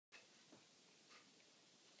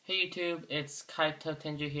Hey YouTube, it's Kaito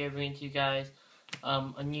Tenju here bringing to you guys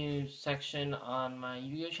a new section on my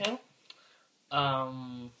Yu-Gi-Oh channel.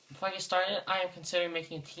 Before I get started, I am considering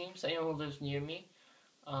making a team, so anyone who lives near me,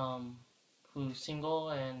 who's single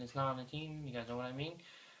and is not on a team, you guys know what I mean.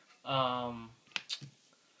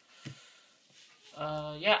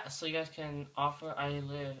 Yeah, so you guys can offer. I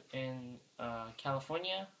live in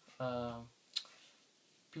California.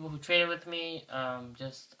 People who traded with me,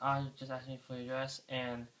 just ask me for your address,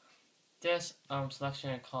 and this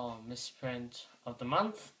selection I call Misprint of the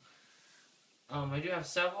Month. I do have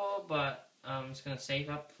several, but I'm just going to save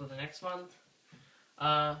up for the next month.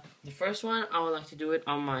 The first one, I would like to do it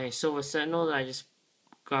on my Silver Sentinel that I just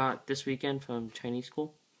got this weekend from Chinese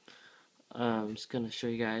school. I'm just going to show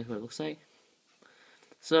you guys what it looks like.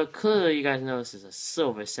 So clearly you guys know this is a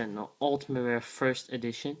Silver Sentinel Ultimate Rare First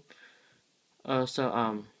Edition.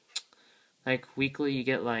 Like weekly you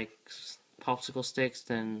get like popsicle sticks,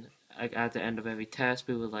 then like at the end of every test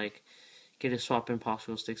we would like get to swap in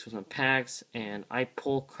popsicle sticks for some packs, and I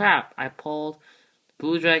pulled crap. I pulled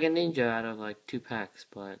Blue Dragon Ninja out of like 2 packs,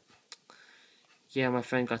 but yeah, my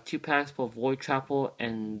friend got 2 packs, pulled Void Trapple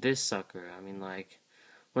and this sucker. I mean, like,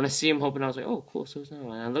 when I see him hoping, I was like, oh, cool, so it's not.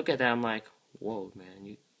 And I look at that, I'm like, whoa, man,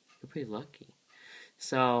 you're pretty lucky.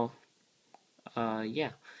 So,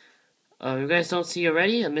 yeah. You guys don't see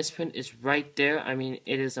already, a misprint is right there. I mean,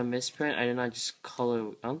 it is a misprint. I did not just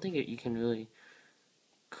color. I don't think you can really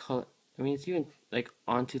color. I mean, it's even like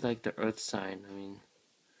onto like the Earth sign. I mean,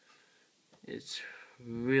 it's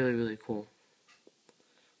really cool.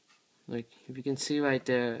 Like if you can see right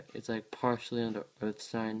there, it's like partially on the Earth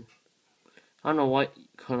sign. I don't know what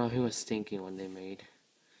Konami was thinking when they made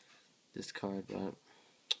this card, but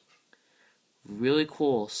really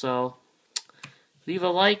cool. So leave a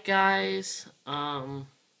like, guys.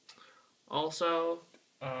 Also,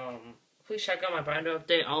 please check out my binder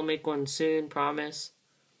update. I'll make one soon, promise.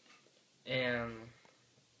 And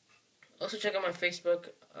also check out my Facebook.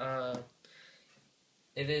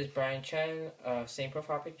 It is Brian Chen, same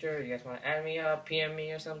profile picture. You guys want to add me up, PM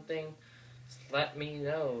me or something, just let me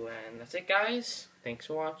know. And that's it, guys. Thanks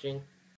for watching.